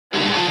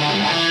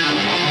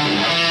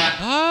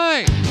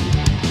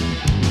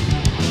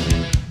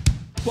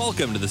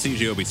Welcome to the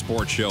CJOB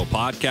Sports Show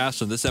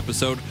podcast. In this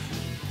episode,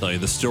 I'll tell you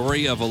the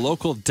story of a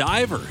local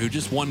diver who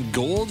just won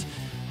gold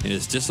in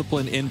his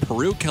discipline in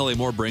Peru. Kelly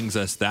Moore brings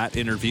us that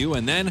interview.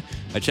 And then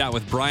a chat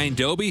with Brian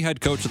Dobie, head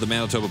coach of the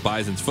Manitoba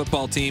Bison's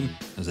football team,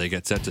 as they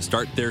get set to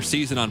start their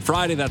season on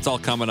Friday. That's all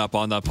coming up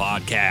on the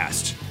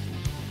podcast.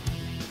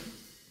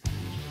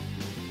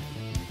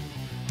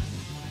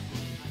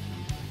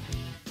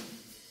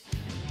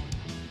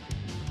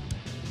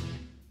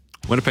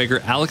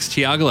 Winnipegger Alex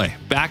Tiaglei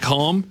back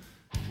home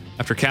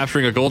after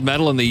capturing a gold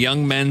medal in the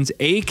young men's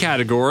A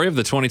category of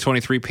the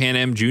 2023 Pan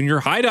Am Junior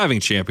High Diving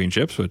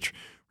Championships, which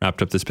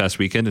wrapped up this past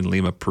weekend in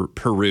Lima,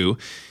 Peru.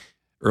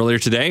 Earlier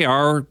today,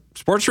 our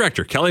sports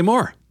director, Kelly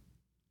Moore,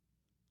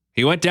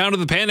 he went down to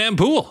the Pan Am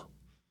pool,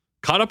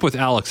 caught up with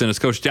Alex and his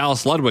coach,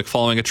 Dallas Ludwick,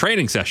 following a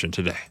training session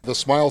today. The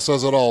smile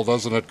says it all,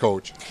 doesn't it,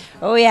 Coach?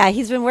 Oh, yeah.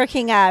 He's been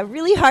working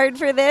really hard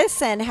for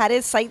this and had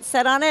his sights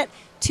set on it.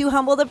 Too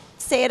humble to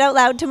say it out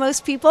loud to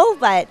most people,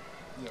 but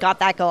got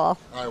that goal.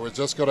 I was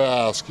just going to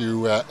ask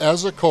you,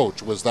 as a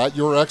coach, was that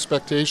your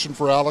expectation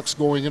for Alex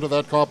going into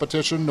that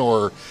competition,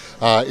 or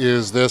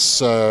is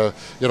this,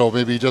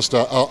 maybe just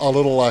a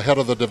little ahead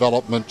of the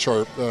development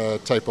chart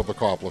type of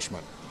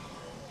accomplishment?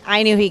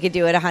 I knew he could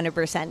do it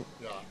 100%.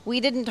 Yeah.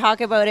 We didn't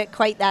talk about it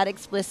quite that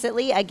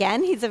explicitly.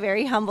 Again, he's a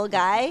very humble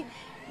guy,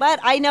 but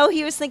I know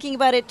he was thinking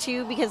about it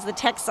too, because the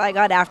text I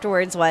got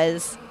afterwards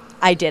was,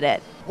 I did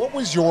it. What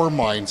was your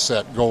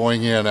mindset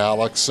going in,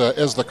 Alex,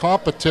 as the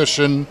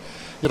competition,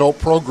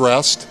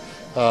 progressed,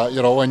 and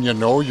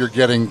you're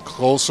getting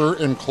closer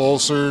and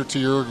closer to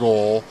your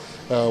goal?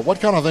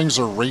 What kind of things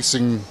are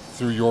racing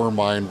through your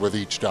mind with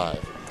each dive?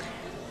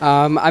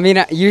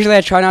 Usually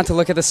I try not to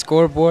look at the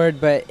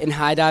scoreboard, but in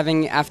high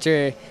diving,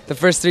 after the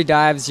first three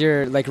dives,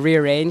 you're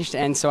rearranged,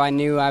 and so I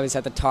knew I was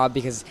at the top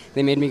because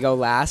they made me go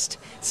last.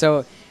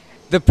 So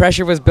the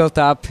pressure was built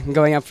up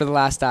going up for the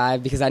last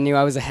dive because I knew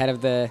I was ahead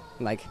of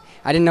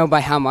I didn't know by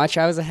how much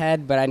I was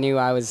ahead, but I knew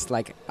I was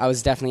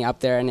definitely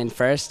up there and in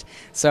first.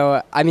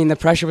 So, the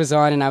pressure was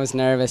on and I was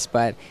nervous,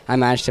 but I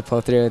managed to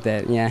pull through with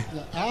it, yeah.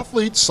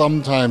 Athletes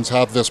sometimes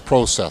have this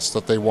process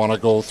that they want to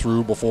go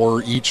through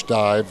before each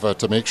dive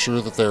to make sure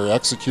that they're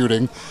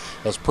executing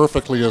as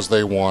perfectly as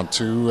they want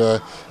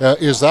to.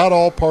 Is that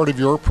all part of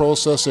your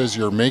process as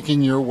you're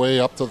making your way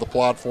up to the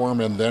platform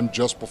and then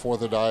just before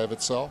the dive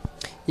itself?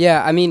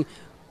 Yeah,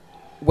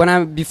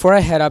 before I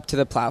head up to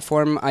the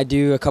platform, I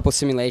do a couple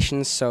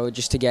simulations, so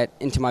just to get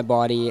into my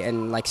body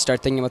and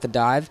start thinking about the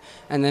dive.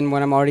 And then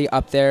when I'm already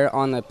up there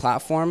on the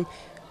platform,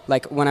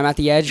 when I'm at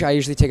the edge, I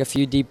usually take a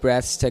few deep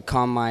breaths to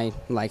calm my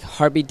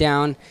heartbeat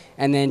down,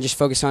 and then just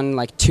focus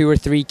on 2 or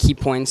 3 key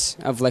points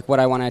of what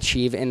I want to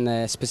achieve in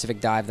the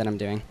specific dive that I'm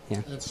doing.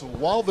 Yeah. And so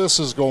while this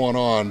is going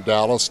on,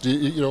 Dallas,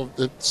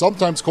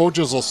 sometimes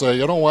coaches will say,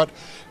 you know what,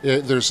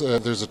 there's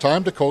a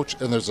time to coach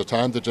and there's a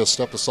time to just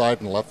step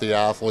aside and let the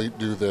athlete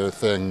do their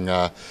thing.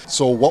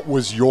 So what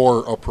was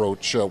your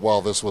approach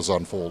while this was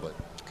unfolding?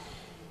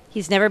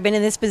 He's never been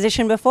in this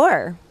position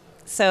before.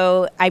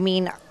 So,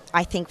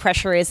 I think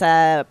pressure is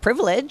a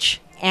privilege,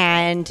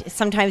 and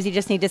sometimes you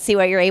just need to see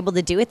what you're able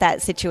to do with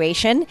that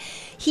situation.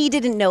 He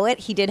didn't know it.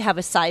 He did have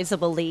a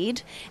sizable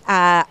lead.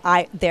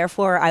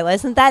 Therefore, I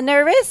wasn't that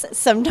nervous.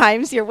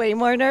 Sometimes you're way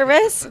more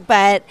nervous,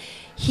 but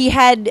he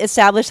had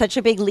established such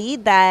a big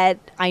lead that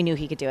I knew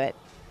he could do it.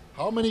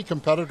 How many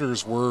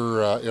competitors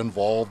were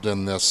involved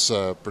in this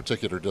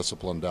particular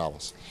discipline,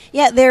 Dallas?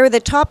 Yeah, they're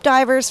the top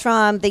divers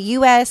from the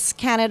U.S.,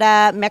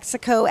 Canada,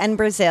 Mexico, and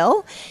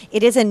Brazil.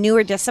 It is a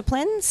newer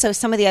discipline, so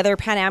some of the other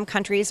Pan Am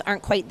countries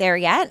aren't quite there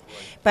yet.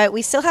 But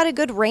we still had a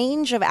good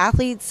range of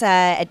athletes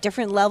at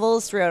different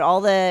levels throughout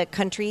all the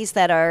countries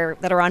that are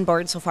on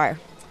board so far.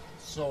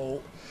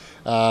 So,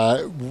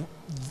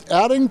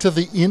 adding to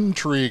the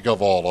intrigue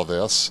of all of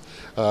this,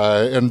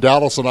 and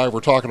Dallas and I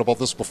were talking about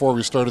this before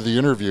we started the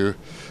interview,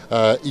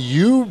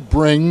 you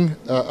bring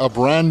a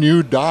brand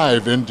new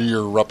dive into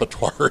your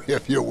repertoire,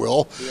 if you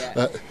will.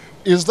 Yeah.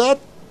 Is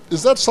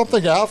that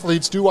something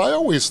athletes do? I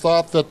always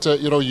thought that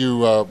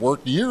you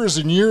worked years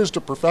and years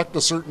to perfect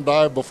a certain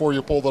dive before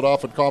you pulled it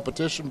off in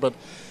competition, but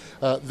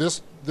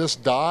this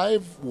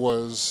dive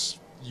was...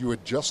 You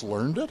had just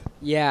learned it?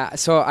 Yeah,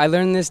 so I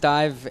learned this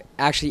dive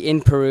actually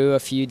in Peru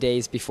a few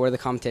days before the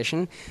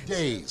competition.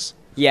 Days?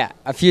 Yeah,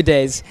 a few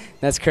days.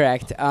 That's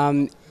correct.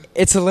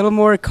 It's a little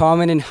more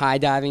common in high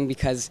diving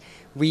because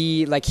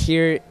we,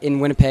 here in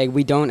Winnipeg,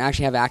 we don't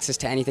actually have access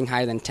to anything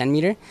higher than 10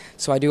 meter.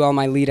 So I do all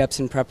my lead-ups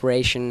in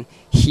preparation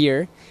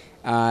here.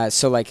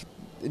 Dives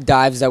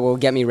that will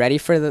get me ready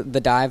for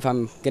the dive,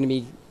 I'm going to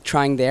be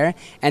trying there.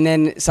 And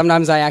then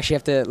sometimes I actually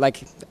have to,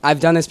 I've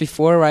done this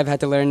before where I've had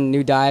to learn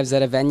new dives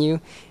at a venue,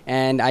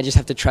 and I just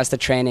have to trust the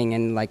training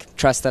and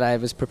trust that I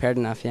was prepared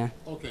enough. Yeah.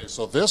 Okay,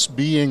 so this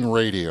being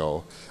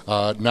radio,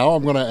 now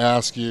I'm going to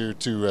ask you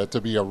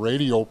to be a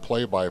radio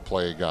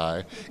play-by-play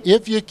guy.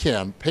 If you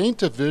can,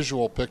 paint a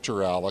visual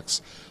picture,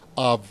 Alex,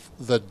 of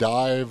the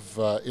dive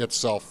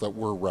itself that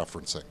we're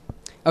referencing.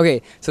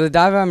 Okay, so the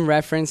dive I'm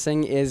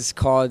referencing is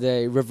called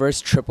a reverse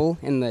triple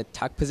in the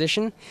tuck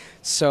position.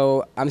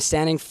 So I'm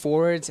standing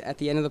forwards at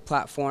the end of the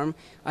platform.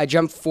 I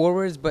jump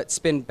forwards but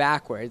spin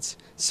backwards.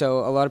 So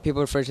a lot of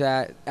people refer to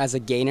that as a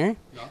gainer.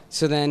 Yeah.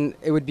 So then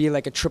it would be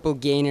like a triple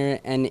gainer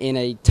and in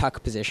a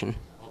tuck position.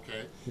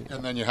 Okay, yeah.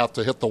 And then you have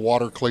to hit the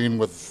water clean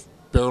with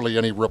barely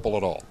any ripple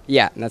at all.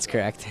 Yeah, that's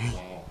correct.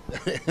 Wow.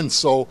 And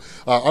so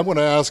I'm going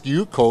to ask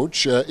you,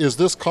 Coach, is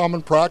this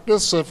common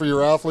practice for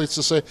your athletes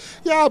to say,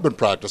 yeah, I've been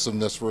practicing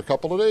this for a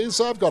couple of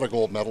days, I've got a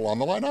gold medal on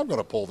the line, I'm going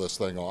to pull this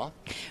thing off?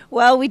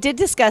 Well, we did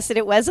discuss it.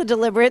 It was a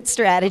deliberate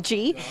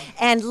strategy. Yeah.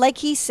 And like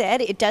he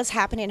said, it does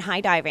happen in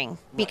high diving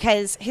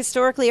because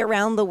historically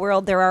around the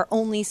world, there are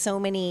only so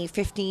many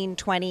 15,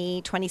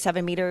 20,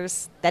 27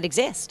 meters that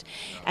exist.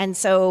 Yeah. And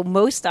so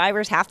most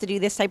divers have to do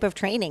this type of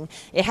training.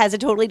 It has a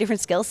totally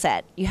different skill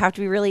set. You have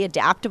to be really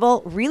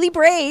adaptable, really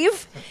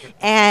brave.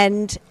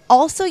 And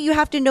also you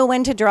have to know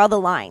when to draw the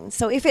line.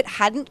 So if it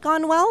hadn't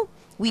gone well,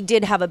 we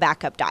did have a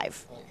backup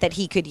dive that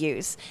he could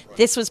use. Right.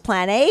 This was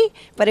plan A,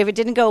 but if it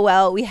didn't go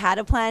well, we had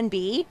a plan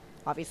B.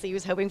 Obviously, he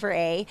was hoping for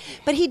A.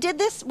 But he did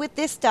this with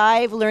this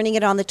dive, learning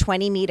it on the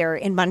 20 meter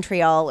in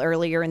Montreal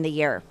earlier in the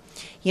year.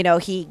 You know,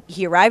 he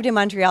arrived in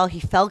Montreal. He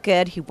felt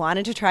good. He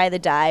wanted to try the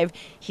dive.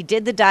 He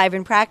did the dive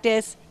in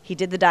practice. He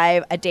did the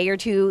dive a day or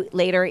two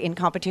later in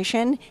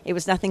competition. It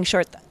was nothing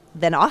short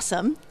than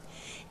awesome.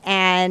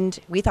 And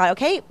we thought,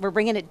 okay, we're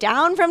bringing it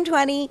down from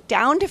 20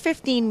 down to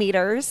 15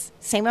 meters,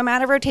 same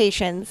amount of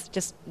rotations,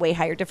 just way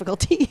higher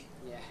difficulty.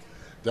 Yeah.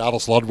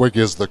 Dallas Ludwick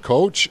is the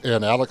coach,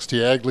 and Alex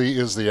Tiaglei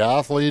is the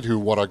athlete who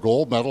won a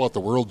gold medal at the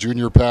World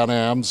Junior Pan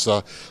Ams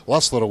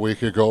less than a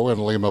week ago in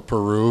Lima,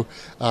 Peru.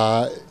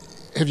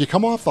 Have you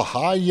come off the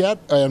high yet?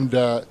 And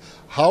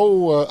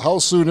how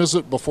soon is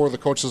it before the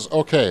coach says,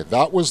 okay,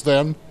 that was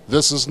then,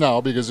 this is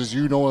now? Because as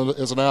you know,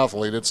 as an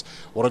athlete, it's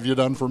what have you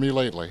done for me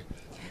lately?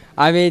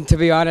 I mean, to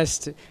be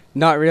honest,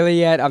 not really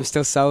yet. I'm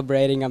still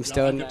celebrating. I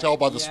can tell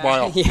by the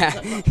smile.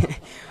 Yeah.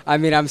 I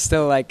mean, I'm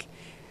still like,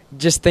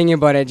 just thinking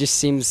about it just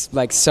seems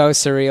like so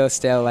surreal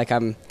still. Like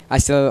I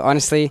still,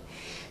 honestly,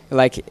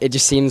 like it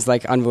just seems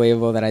like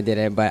unbelievable that I did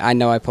it, but I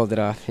know I pulled it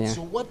off. Yeah.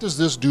 So what does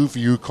this do for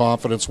you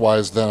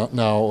confidence-wise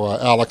now,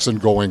 Alex,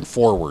 and going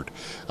forward?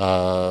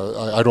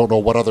 I don't know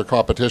what other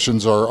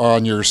competitions are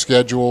on your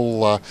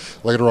schedule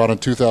later on in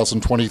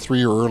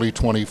 2023 or early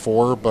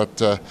 24,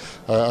 but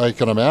I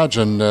can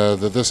imagine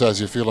that this has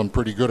you feeling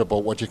pretty good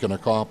about what you can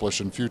accomplish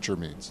in future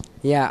meets.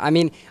 Yeah, I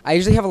mean, I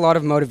usually have a lot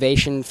of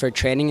motivation for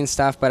training and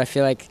stuff, but I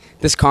feel like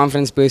this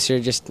confidence booster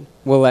just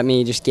will let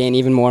me just gain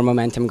even more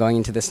momentum going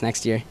into this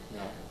next year.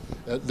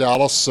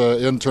 Dallas,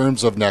 in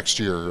terms of next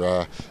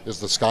year, is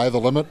the sky the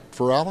limit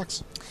for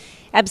Alex?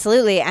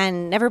 Absolutely,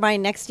 and never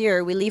mind next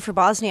year, we leave for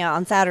Bosnia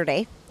on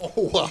Saturday. Oh,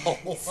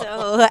 wow.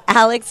 So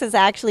Alex has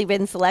actually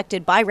been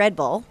selected by Red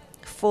Bull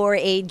for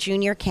a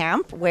junior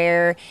camp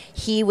where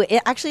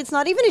actually it's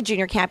not even a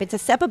junior camp, it's a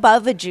step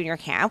above a junior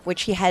camp,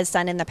 which he has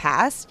done in the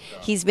past.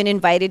 Yeah. He's been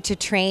invited to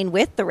train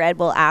with the Red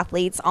Bull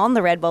athletes on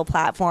the Red Bull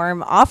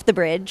platform off the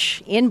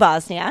bridge in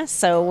Bosnia,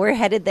 so we're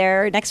headed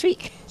there next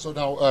week. So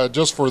now,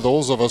 just for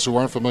those of us who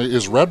aren't familiar,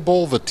 is Red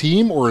Bull the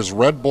team or is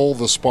Red Bull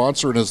the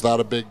sponsor, and is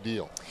that a big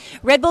deal?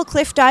 Red Bull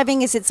Cliff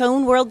Diving is its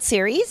own World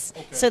Series,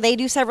 so they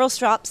do several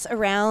stops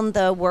around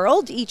the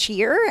world each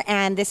year,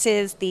 and this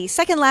is the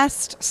second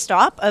last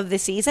stop of the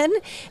season,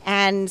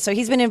 and so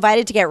he's been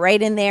invited to get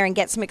right in there and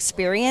get some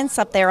experience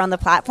up there on the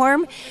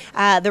platform.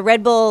 The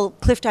Red Bull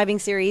Cliff Diving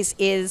Series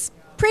is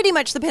pretty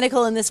much the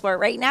pinnacle in the sport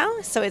right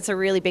now, so it's a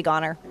really big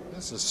honor.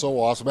 This is so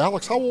awesome.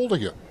 Alex, how old are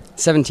you?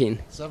 17.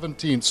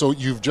 17. So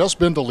you've just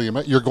been to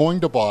Lima. You're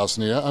going to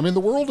Bosnia. I mean, the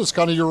world is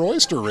kind of your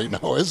oyster right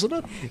now, isn't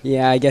it?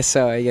 Yeah, I guess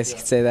so. I guess you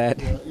could say that.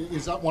 Yeah.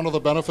 Is that one of the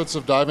benefits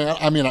of diving?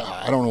 I mean,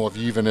 I don't know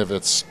if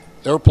it's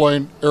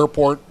airplane,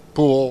 airport,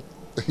 pool,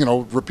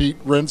 repeat,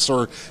 rinse,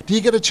 or do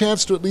you get a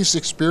chance to at least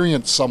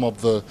experience some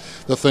of the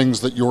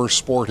things that your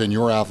sport and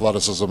your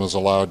athleticism has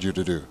allowed you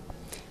to do?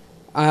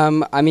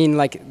 I mean,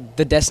 like,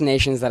 the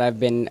destinations that I've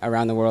been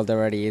around the world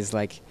already is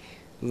like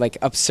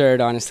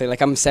absurd, honestly. Like,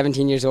 I'm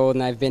 17 years old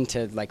and I've been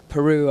to like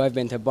Peru, I've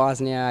been to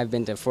Bosnia, I've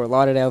been to Fort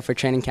Lauderdale for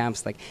training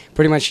camps, like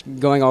pretty much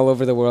going all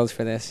over the world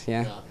for this.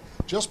 Yeah.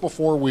 Just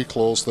before we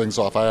close things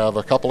off, I have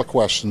a couple of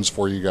questions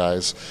for you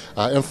guys.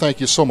 And thank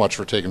you so much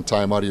for taking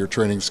time out of your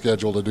training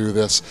schedule to do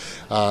this.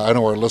 I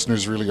know our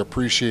listeners really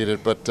appreciate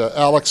it. But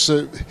Alex,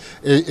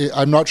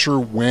 I'm not sure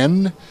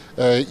when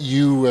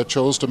you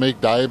chose to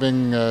make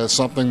diving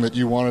something that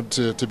you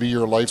wanted to be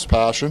your life's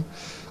passion.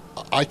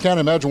 I can't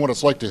imagine what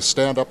it's like to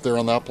stand up there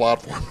on that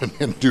platform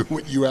and do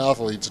what you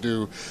athletes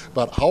do.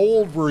 But how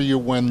old were you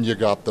when you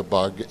got the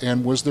bug?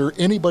 And was there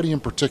anybody in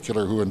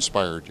particular who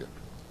inspired you?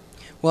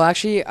 Well,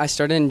 actually, I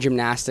started in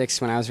gymnastics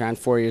when I was around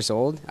 4 years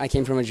old. I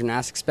came from a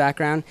gymnastics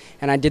background,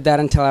 and I did that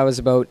until I was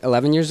about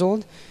 11 years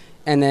old.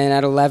 And then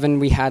at 11,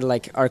 we had,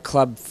 like, our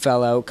club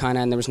fell out, kind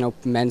of, and there was no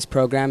men's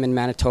program in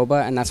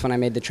Manitoba, and that's when I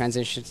made the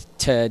transition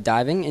to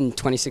diving in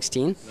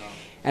 2016. No.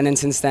 And then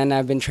since then,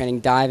 I've been training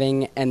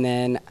diving, and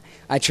then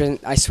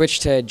I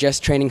switched to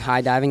just training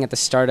high diving at the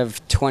start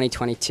of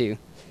 2022.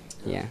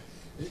 Yeah.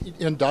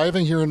 In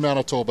diving here in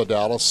Manitoba,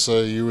 Dallas,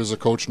 you as a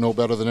coach know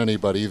better than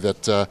anybody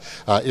that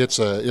it's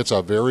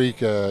a very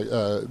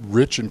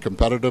rich and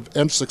competitive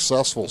and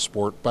successful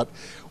sport. But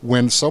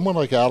when someone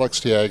like Alex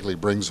Tiaglei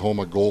brings home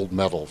a gold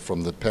medal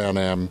from the Pan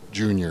Am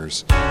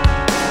Juniors,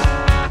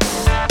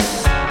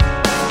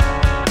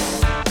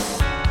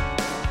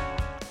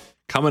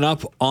 coming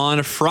up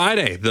on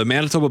Friday, the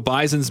Manitoba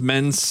Bison's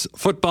men's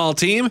football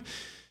team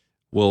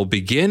will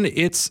begin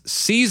its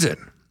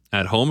season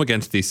at home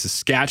against the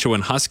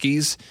Saskatchewan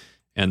Huskies.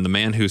 And the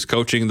man who's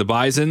coaching the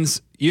Bisons,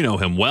 you know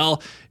him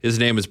well. His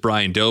name is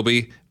Brian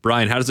Dobie.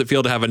 Brian, how does it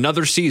feel to have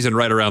another season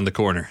right around the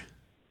corner?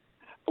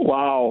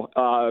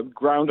 Wow,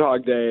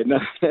 Groundhog Day.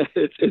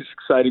 It's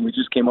exciting. We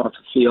just came off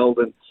the field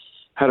and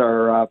had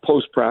our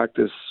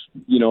post-practice,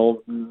 the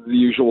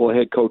usual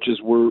head coach's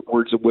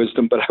words of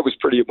wisdom, but I was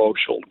pretty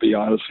emotional, to be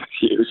honest with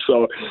you.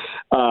 So,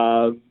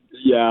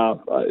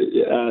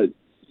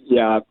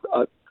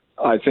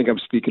 I think I'm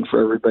speaking for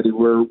everybody.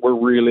 We're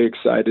really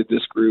excited.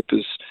 This group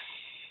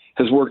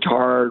has worked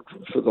hard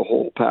for the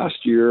whole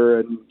past year,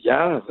 and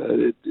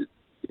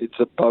it's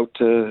about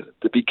to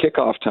be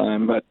kickoff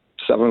time at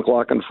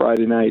 7:00 on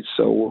Friday night.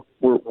 So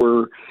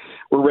we're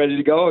ready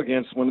to go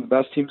against one of the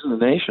best teams in the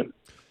nation.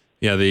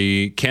 Yeah,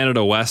 the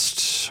Canada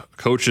West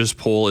coaches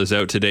poll is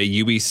out today.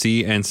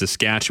 UBC and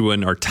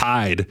Saskatchewan are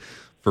tied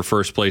for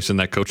first place in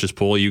that coaches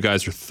poll. You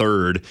guys are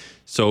third.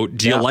 So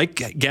do you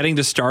like getting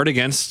to start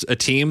against a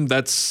team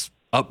that's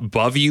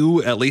above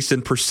you, at least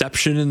in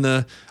perception, in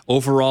the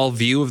overall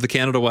view of the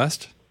Canada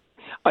West?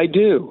 I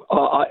do.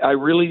 I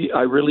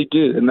really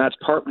do. And that's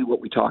partly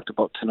what we talked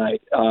about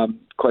tonight,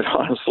 quite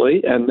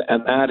honestly. And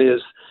that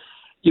is,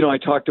 I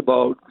talked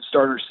about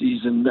starter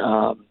season.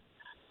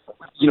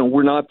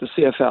 We're not the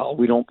CFL.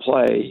 We don't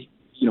play,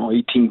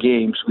 18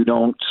 games. We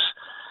don't,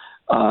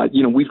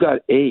 we've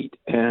got 8.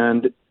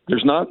 And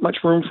there's not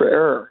much room for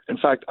error. In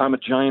fact, I'm a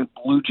giant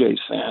Blue Jays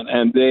fan,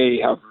 and they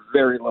have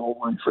very little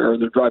room for error.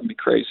 They're driving me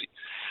crazy.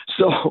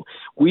 So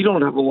we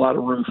don't have a lot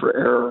of room for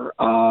error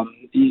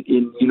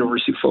in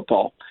university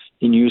football,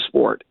 in U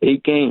Sport,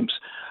 8 games.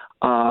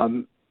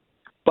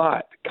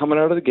 But coming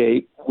out of the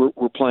gate,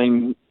 we're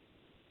playing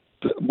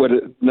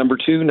number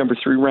 2, number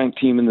 3 ranked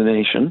team in the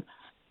nation,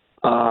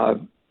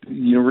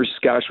 University of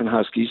Saskatchewan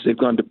Huskies. They've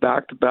gone to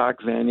back-to-back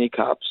Vanier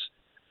Cups.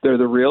 They're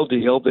the real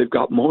deal. They've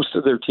got most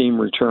of their team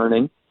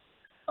returning.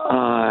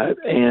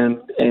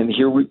 And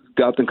here we've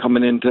got them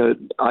coming into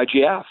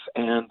IGF.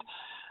 And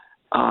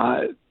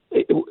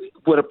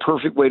what a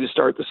perfect way to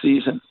start the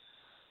season.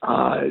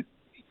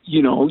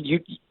 You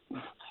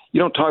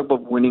don't talk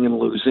about winning and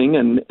losing,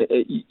 and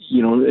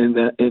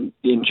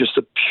in just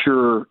a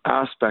pure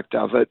aspect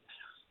of it.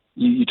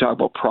 You talk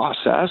about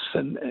process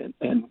and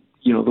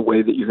the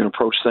way that you're going to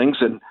approach things.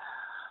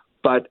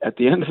 But at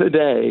the end of the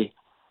day,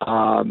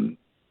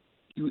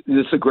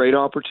 this is a great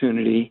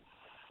opportunity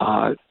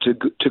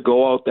to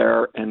go out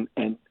there and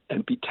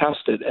be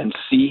tested and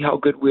see how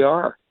good we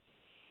are.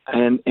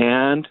 And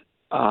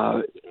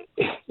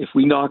if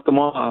we knock them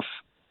off,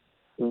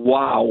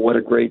 wow, what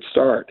a great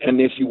start. And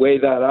if you weigh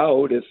that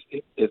out, if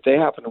they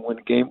happen to win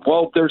a game,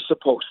 well, they're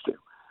supposed to.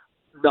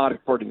 Not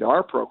according to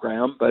our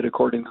program, but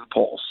according to the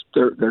polls.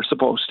 They're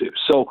supposed to.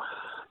 So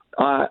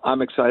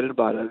I'm excited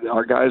about it.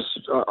 Our guys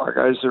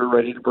are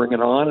ready to bring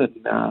it on,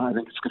 and I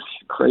think it's going to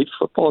be a great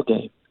football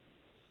game.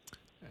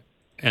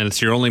 And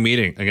it's your only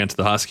meeting against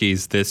the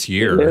Huskies this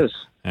year. It is.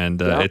 And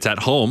it's at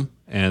home.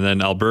 And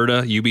then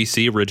Alberta,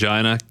 UBC,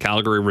 Regina,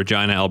 Calgary,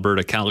 Regina,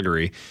 Alberta,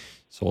 Calgary.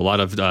 So a lot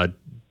of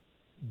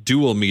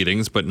dual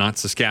meetings, but not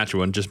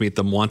Saskatchewan. Just meet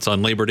them once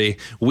on Labor Day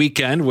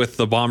weekend, with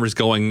the Bombers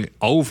going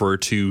over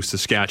to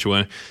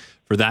Saskatchewan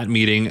for that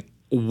meeting.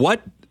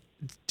 What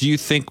do you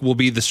think will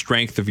be the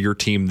strength of your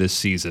team this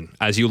season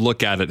as you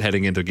look at it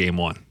heading into game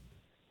 1?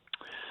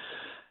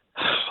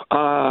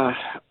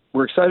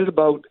 We're excited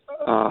about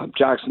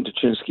Jackson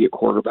Tuchinski at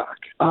quarterback.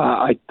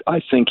 I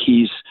think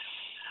he's,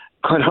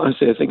 quite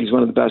honestly, I think he's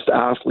one of the best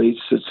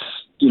athletes.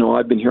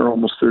 I've been here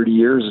almost 30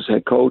 years as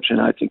head coach, and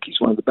I think he's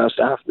one of the best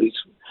athletes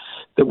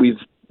that we've,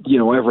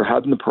 ever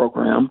had in the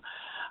program.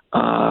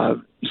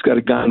 He's got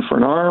a gun for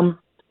an arm.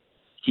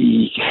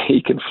 He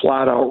can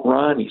flat out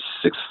run. He's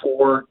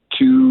 6'4",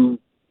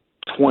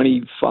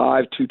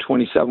 225,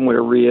 227,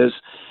 whatever he is.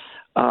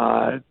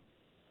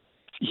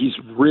 He's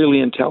really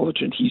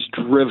intelligent. He's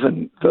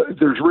driven.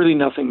 There's really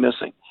nothing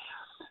missing.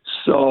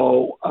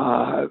 So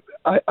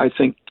I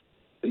think,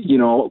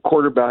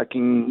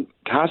 quarterbacking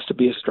has to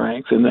be a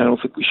strength, and I don't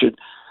think we should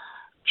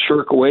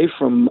shirk away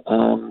from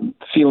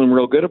feeling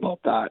real good about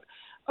that.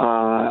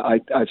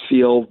 I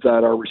feel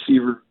that our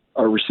receiver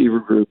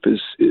group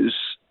is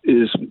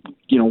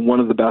one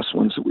of the best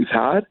ones that we've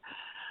had.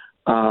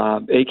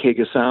 A.K.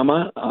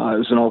 Gassama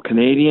is an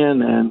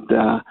All-Canadian, and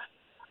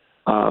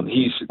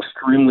he's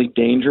extremely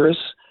dangerous.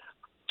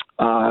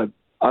 I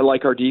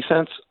like our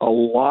defense a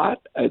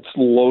lot. It's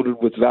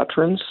loaded with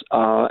veterans,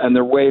 and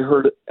they're way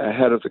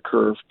ahead of the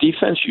curve.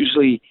 Defense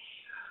usually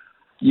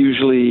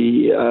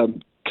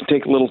can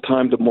take a little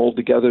time to mold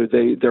together.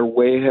 They're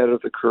way ahead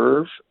of the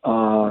curve.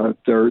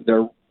 They're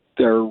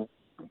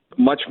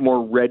much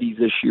more ready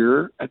this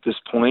year at this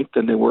point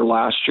than they were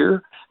last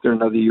year. They're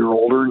another year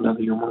older,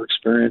 another year more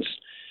experienced.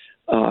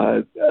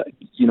 I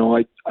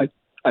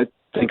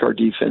think our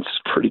defense is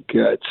pretty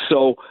good.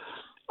 So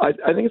I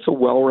think it's a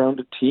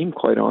well-rounded team,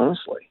 quite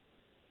honestly.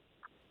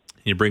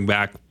 You bring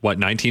back,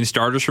 19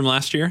 starters from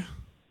last year?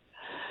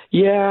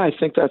 Yeah, I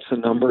think that's the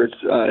number. It's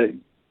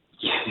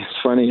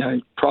funny.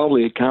 I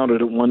probably had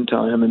counted at one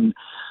time, and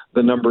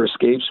the number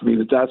escapes me,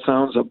 but that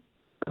sounds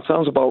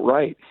about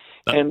right.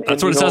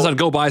 That's what it says on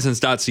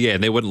GoBisons.ca,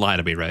 and they wouldn't lie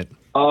to me, right?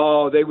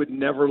 Oh, they would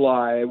never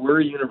lie.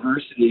 We're a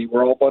university.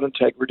 We're all about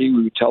integrity.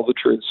 We would tell the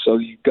truth. So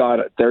you got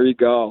it. There you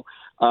go.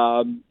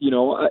 I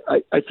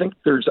think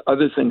there's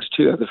other things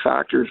too, other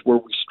factors where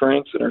we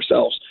strengthen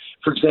ourselves.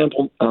 For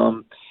example,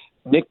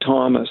 Nick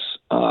Thomas,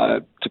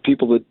 to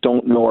people that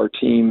don't know our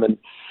team, and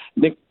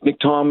Nick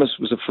Thomas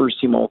was a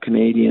first-team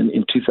All-Canadian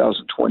in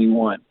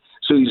 2021.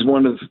 So he's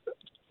one of,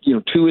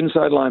 2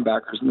 inside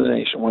linebackers in the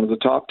nation, one of the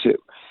top 2.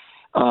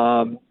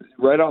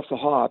 Right off the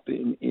hop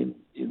in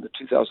the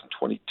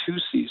 2022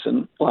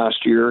 season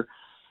last year,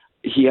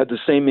 he had the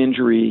same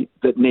injury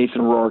that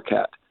Nathan Rourke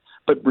had.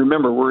 But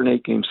remember, we're an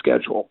 8-game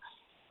schedule.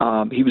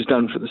 He was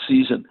done for the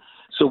season.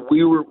 So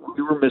we were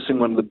missing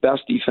one of the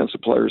best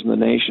defensive players in the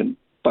nation.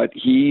 But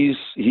he's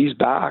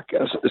back.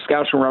 The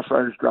Scouts and Rough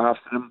Riders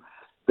drafted him.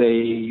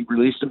 They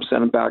released him,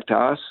 sent him back to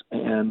us,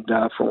 and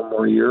for one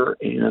more year.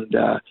 And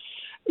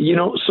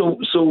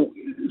so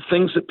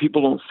things that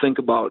people don't think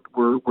about.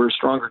 We're a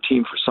stronger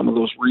team for some of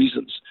those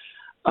reasons.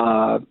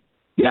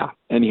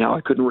 Anyhow,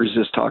 I couldn't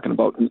resist talking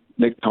about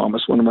Nick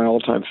Thomas, one of my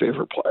all-time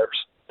favorite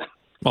players.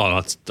 Well,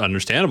 that's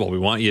understandable. We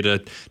want you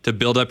to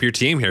build up your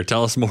team here.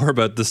 Tell us more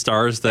about the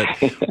stars that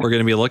we're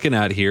going to be looking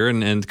at here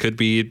and could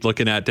be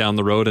looking at down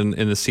the road in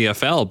the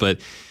CFL.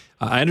 But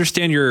I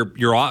understand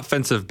your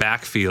offensive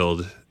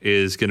backfield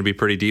is going to be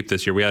pretty deep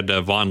this year. We had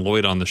Von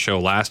Lloyd on the show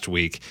last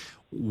week.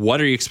 What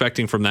are you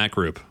expecting from that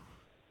group?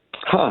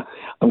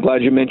 I'm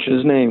glad you mentioned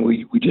his name.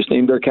 We just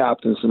named our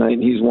captains tonight,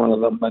 and he's one of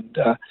them. And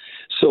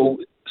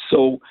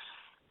so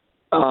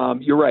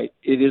you're right.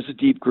 It is a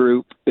deep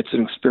group. It's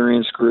an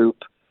experienced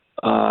group.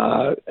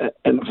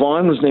 And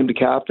Vaughn was named a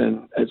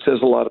captain. It says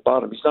a lot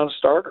about him. He's not a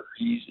starter.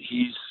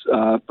 He's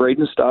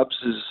Braden Stubbs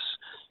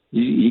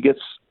he gets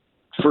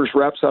first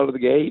reps out of the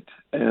gate,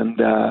 and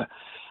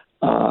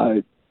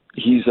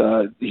he's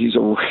a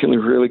really,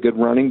 really good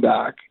running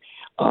back.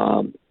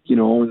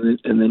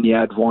 And then you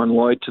add Von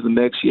Lloyd to the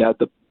mix. You add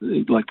the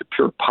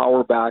pure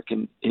power back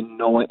in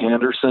Noah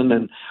Anderson,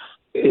 and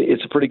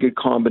it's a pretty good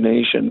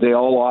combination. They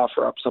all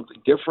offer up something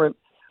different.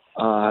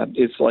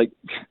 It's like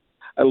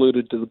I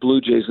alluded to the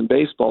Blue Jays in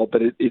baseball,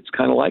 but it's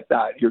kind of like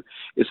that.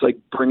 It's like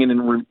bringing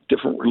in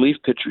different relief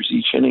pitchers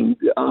each inning.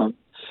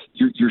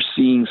 You're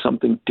seeing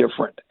something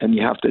different, and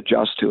you have to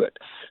adjust to it.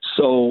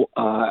 So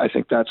I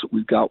think that's what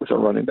we've got with our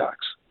running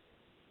backs.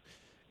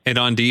 And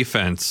on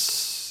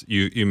defense,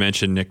 you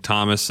mentioned Nick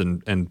Thomas,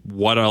 and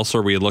what else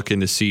are we looking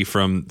to see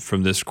from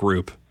this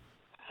group?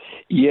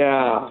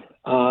 Yeah.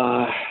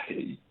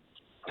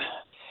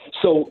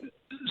 So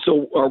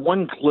our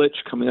one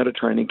glitch coming out of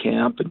training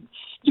camp, and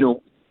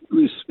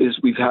is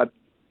we've had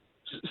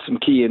some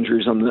key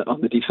injuries on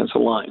the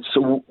defensive line.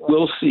 So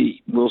we'll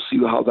see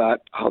how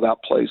that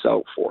plays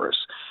out for us.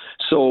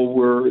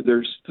 So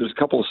there's a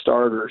couple of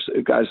starters,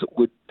 guys that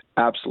would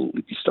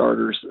absolutely be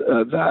starters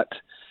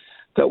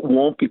that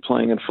won't be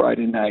playing on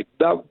Friday night.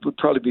 That would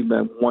probably be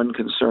my one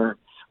concern.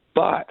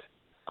 But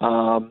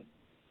on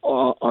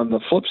the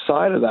flip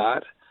side of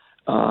that,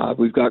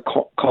 we've got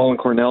Colin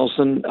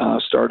Cornelison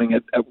starting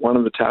at one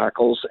of the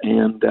tackles,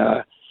 and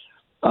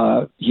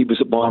he was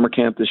at Bomber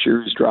Camp this year.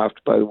 He was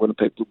drafted by the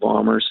Winnipeg Blue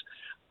Bombers.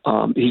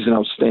 He's an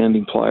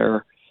outstanding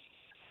player.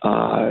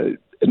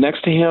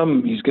 Next to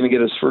him, he's going to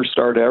get his first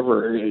start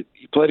ever.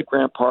 He played at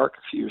Grant Park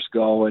a few years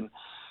ago, and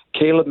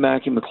Caleb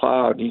Mackey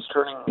McLeod, he's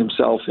turning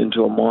himself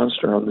into a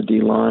monster on the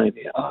D-line.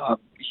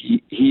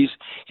 He's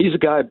a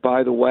guy,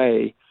 by the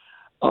way,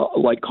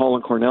 like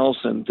Colin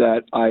Cornelison,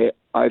 that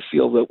I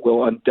feel that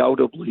will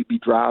undoubtedly be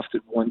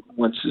drafted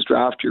once his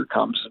draft year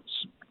comes.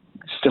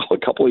 It's still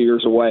a couple of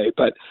years away,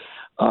 but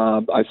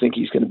I think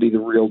he's going to be the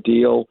real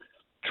deal.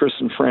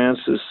 Tristan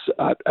Francis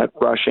at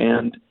rush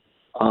end,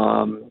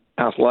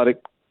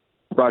 athletic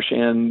rush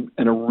end,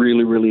 and a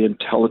really, really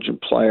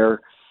intelligent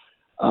player.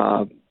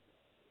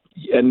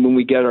 And when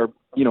we get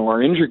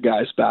our injured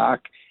guys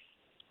back,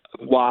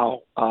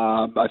 wow,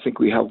 I think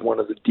we have one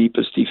of the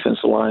deepest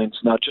defensive lines,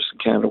 not just in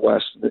Canada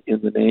West,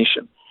 in the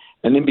nation.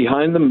 And then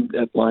behind them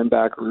at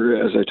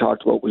linebacker, as I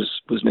talked about, was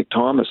Nick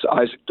Thomas,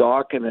 Isaac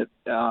Dawkin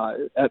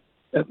at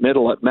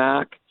middle at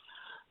Mac,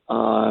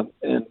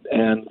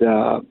 and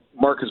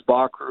Marcus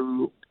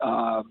Bachru,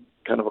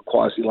 kind of a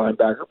quasi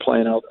linebacker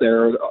playing out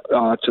there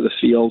to the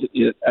field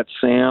at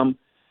Sam.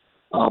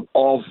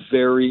 All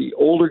very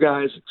older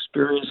guys,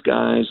 experienced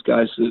guys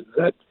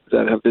that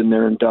have been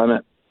there and done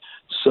it.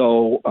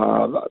 So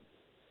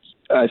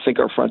I think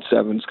our front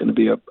seven is going to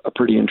be a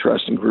pretty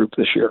interesting group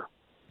this year.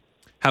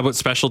 How about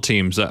special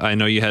teams? I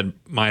know you had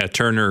Maya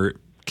Turner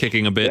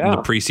kicking a bit in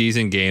the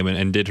preseason game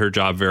and did her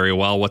job very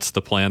well. What's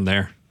the plan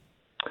there?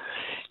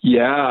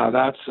 Yeah,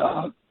 that's.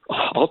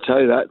 I'll tell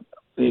you that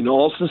in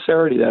all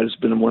sincerity, that has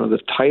been one of the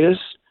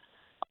tightest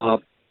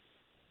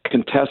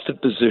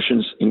contested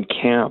positions in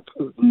camp.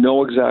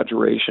 No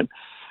exaggeration.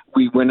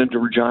 We went into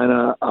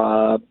Regina.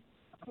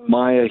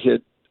 Maya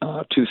hit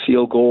 2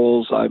 field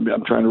goals. I'm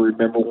trying to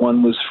remember.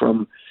 One was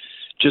from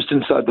just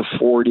inside the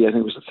 40. I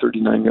think it was a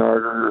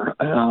 39-yarder.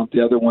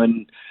 The other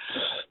one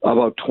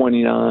about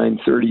 29,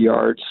 30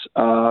 yards.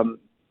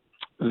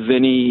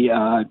 Vinny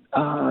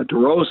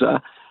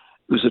DeRosa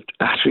was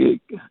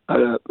actually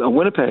a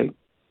Winnipeg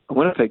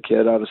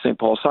kid out of St.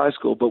 Paul's High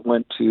School, but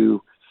went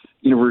to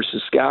University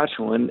of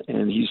Saskatchewan,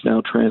 and he's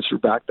now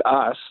transferred back to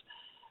us.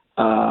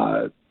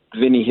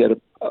 Vinny hit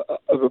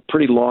a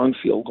pretty long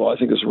field goal. I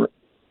think it was,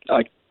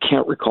 I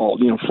can't recall,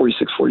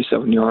 46,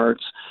 47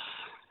 yards.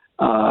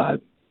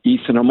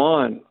 Ethan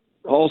Amon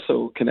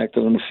also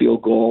connected on a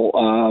field goal.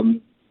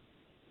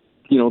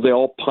 They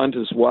all punt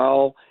as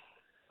well.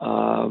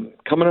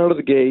 Coming out of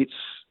the gates,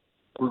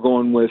 we're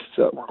going with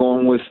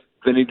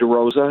Vinny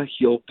DeRosa.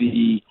 He'll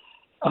be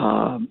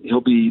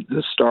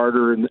the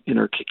starter in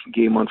our kicking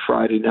game on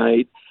Friday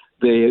night.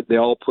 They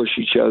all push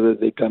each other.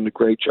 They've done a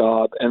great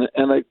job, and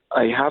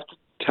I have to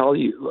tell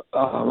you,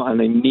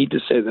 and I need to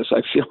say this.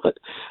 I feel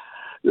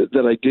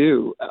that I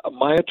do.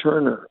 Maya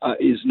Turner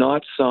is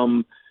not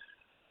some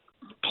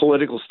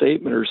political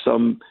statement or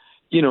some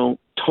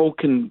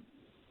token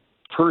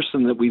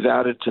person that we've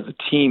added to the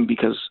team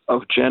because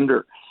of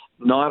gender.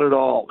 Not at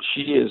all.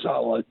 She is a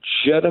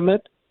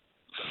legitimate,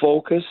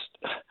 focused,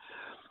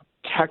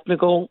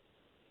 technical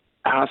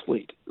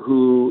athlete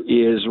who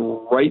is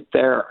right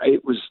there.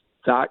 It was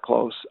that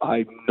close.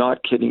 I'm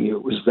not kidding you.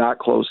 It was that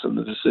close in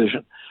the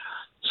decision.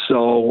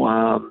 So,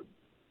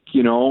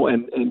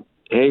 and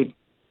hey,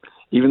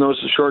 even though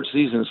it's a short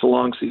season, it's a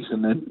long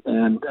season,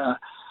 and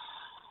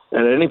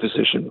at any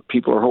position,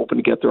 people are hoping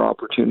to get their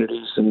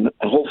opportunities, and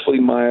hopefully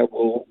Maya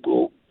will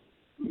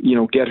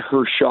get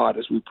her shot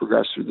as we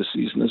progress through the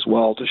season as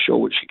well to show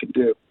what she can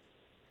do.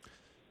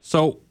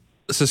 So,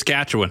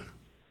 Saskatchewan,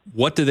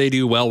 what do they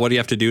do well? What do you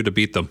have to do to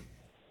beat them?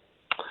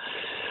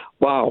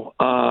 Wow.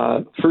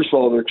 First of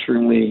all, they're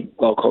extremely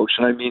well coached,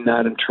 and I mean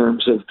that in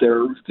terms of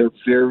they're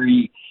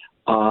very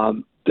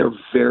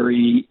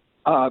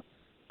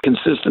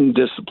consistent and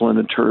disciplined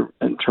in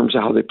terms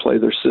of how they play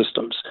their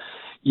systems.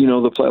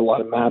 They play a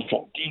lot of match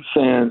on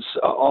defense,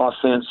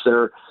 offense.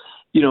 They're,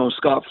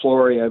 Scott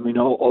Flory,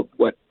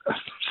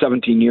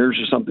 17 years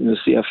or something in the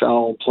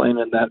CFL, playing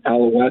in that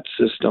Alouette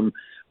system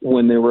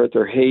when they were at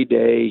their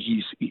heyday.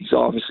 He's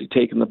obviously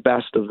taken the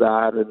best of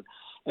that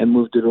and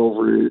moved it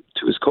over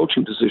to his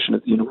coaching position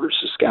at the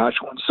University of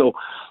Saskatchewan. So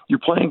you're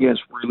playing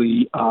against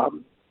really, a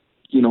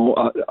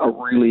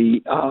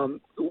really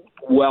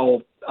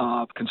well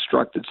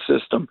constructed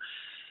system.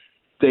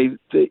 They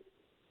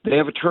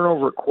have a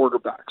turnover at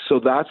quarterback, so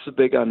that's the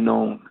big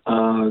unknown.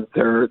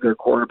 Their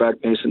quarterback,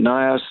 Mason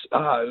Nias,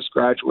 has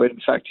graduated.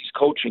 In fact, he's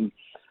coaching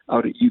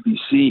out at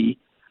UBC.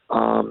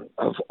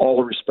 Of all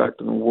the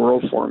respect in the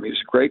world for him, he's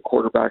a great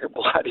quarterback. I'm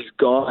glad he's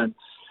gone.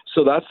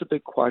 So that's the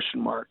big question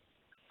mark.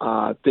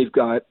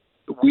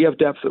 We have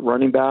depth at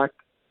running back.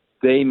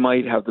 They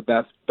might have the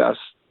best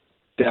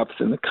depth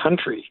in the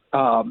country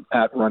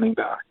at running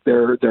back.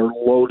 They're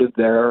loaded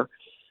there.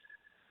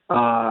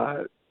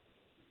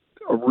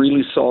 A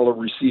really solid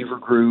receiver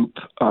group,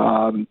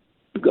 a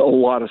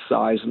lot of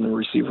size in the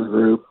receiver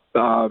group.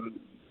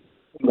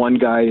 One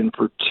guy in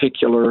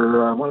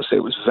particular, I want to say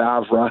it was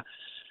Vavra,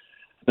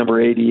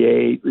 number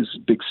 88, is a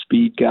big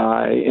speed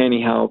guy.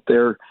 Anyhow,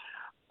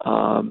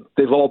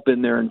 they've all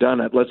been there and done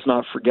it. Let's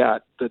not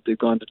forget that they've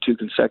gone to 2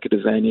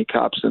 consecutive Vanier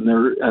Cups, and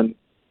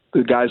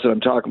the guys that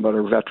I'm talking about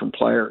are veteran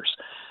players.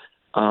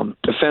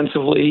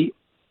 Defensively,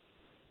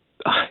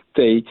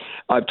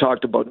 I've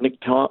talked about Nick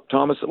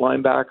Thomas at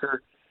linebacker.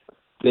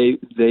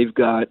 They've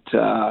got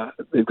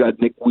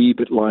Nick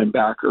Weeb at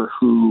linebacker,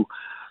 who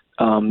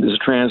is a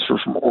transfer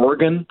from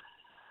Oregon,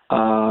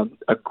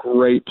 a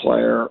great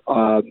player.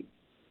 I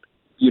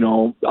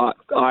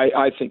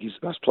think he's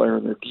the best player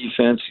in their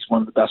defense. He's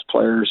one of the best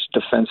players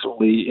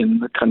defensively in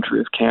the country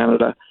of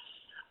Canada.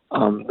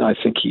 I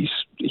think he's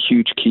a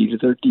huge key to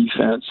their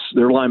defense.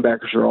 Their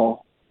linebackers are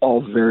all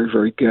very,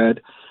 very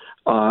good.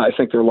 I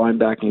think their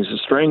linebacking is a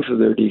strength of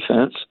their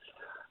defense.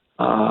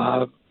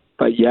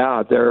 But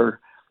yeah,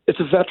 it's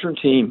a veteran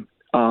team.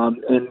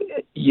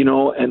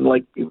 And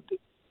like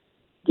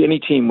any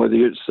team, whether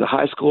it's the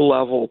high school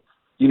level,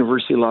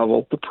 university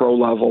level, the pro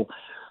level,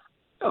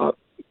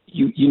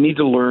 you need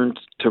to learn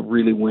to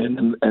really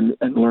win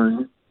and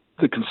learn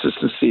the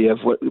consistency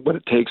of what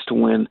it takes to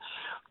win.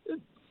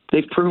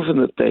 They've proven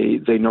that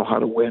they know how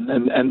to win,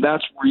 and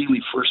that's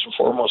really first and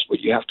foremost what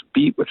you have to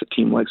beat with a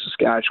team like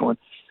Saskatchewan.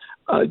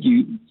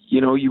 You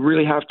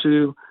really have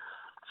to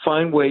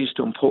find ways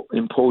to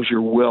impose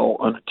your will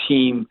on a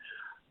team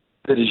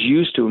that is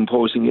used to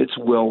imposing its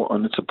will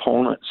on its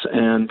opponents.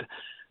 And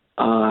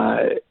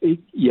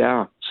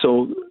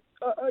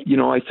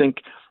I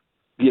think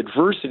the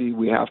adversity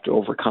we have to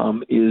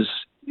overcome is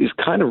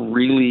kind of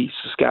really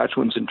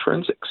Saskatchewan's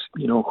intrinsics.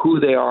 Who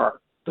they are,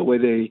 the way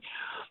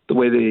the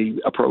way they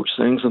approach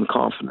things and the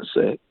confidence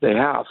they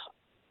have.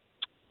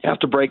 You have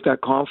to break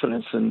that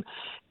confidence and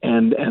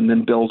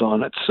then build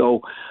on it.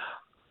 So,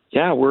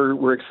 yeah,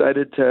 we're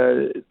excited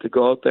to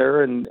go out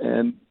there and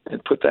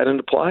put that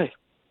into play.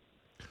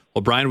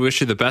 Well, Brian, we wish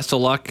you the best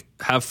of luck.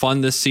 Have fun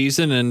this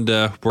season, and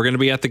we're going to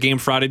be at the game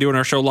Friday doing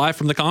our show live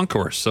from the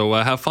concourse. So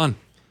have fun.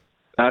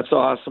 That's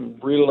awesome.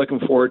 Really looking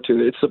forward to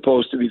it. It's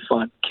supposed to be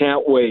fun.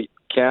 Can't wait.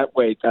 That's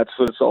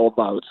what it's all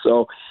about.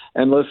 So,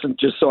 and listen,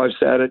 just so I've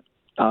said it,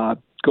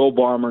 go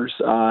Bombers.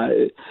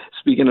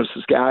 Speaking of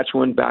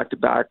Saskatchewan,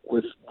 back-to-back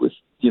with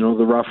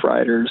the Rough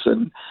Riders,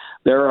 and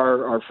they're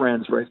our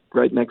friends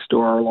right next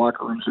door. Our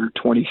locker rooms are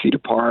 20 feet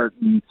apart,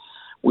 and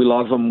we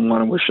love them and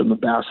want to wish them the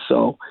best.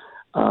 So,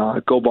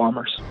 go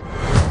Bombers.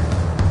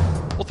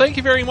 Well, thank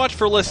you very much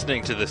for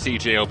listening to the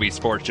CJOB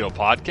Sports Show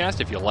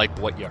podcast. If you like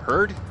what you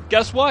heard,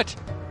 guess what?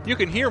 You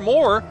can hear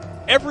more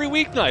every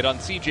weeknight on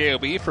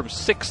CJOB from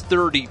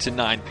 6:30 to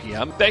 9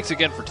 p.m. Thanks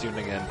again for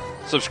tuning in.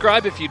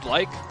 Subscribe if you'd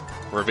like.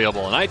 We're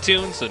available on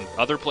iTunes and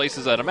other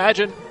places, I'd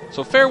imagine.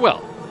 So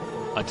farewell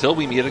until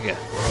we meet again.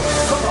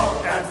 So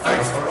long and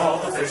thanks for all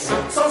the fish.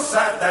 So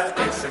sad that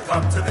it should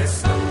come to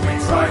this. We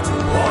try to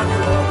warn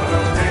you all, but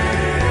oh dear.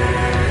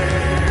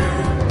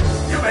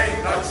 You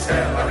may not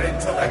share our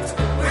intellect,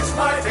 which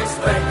might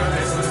explain your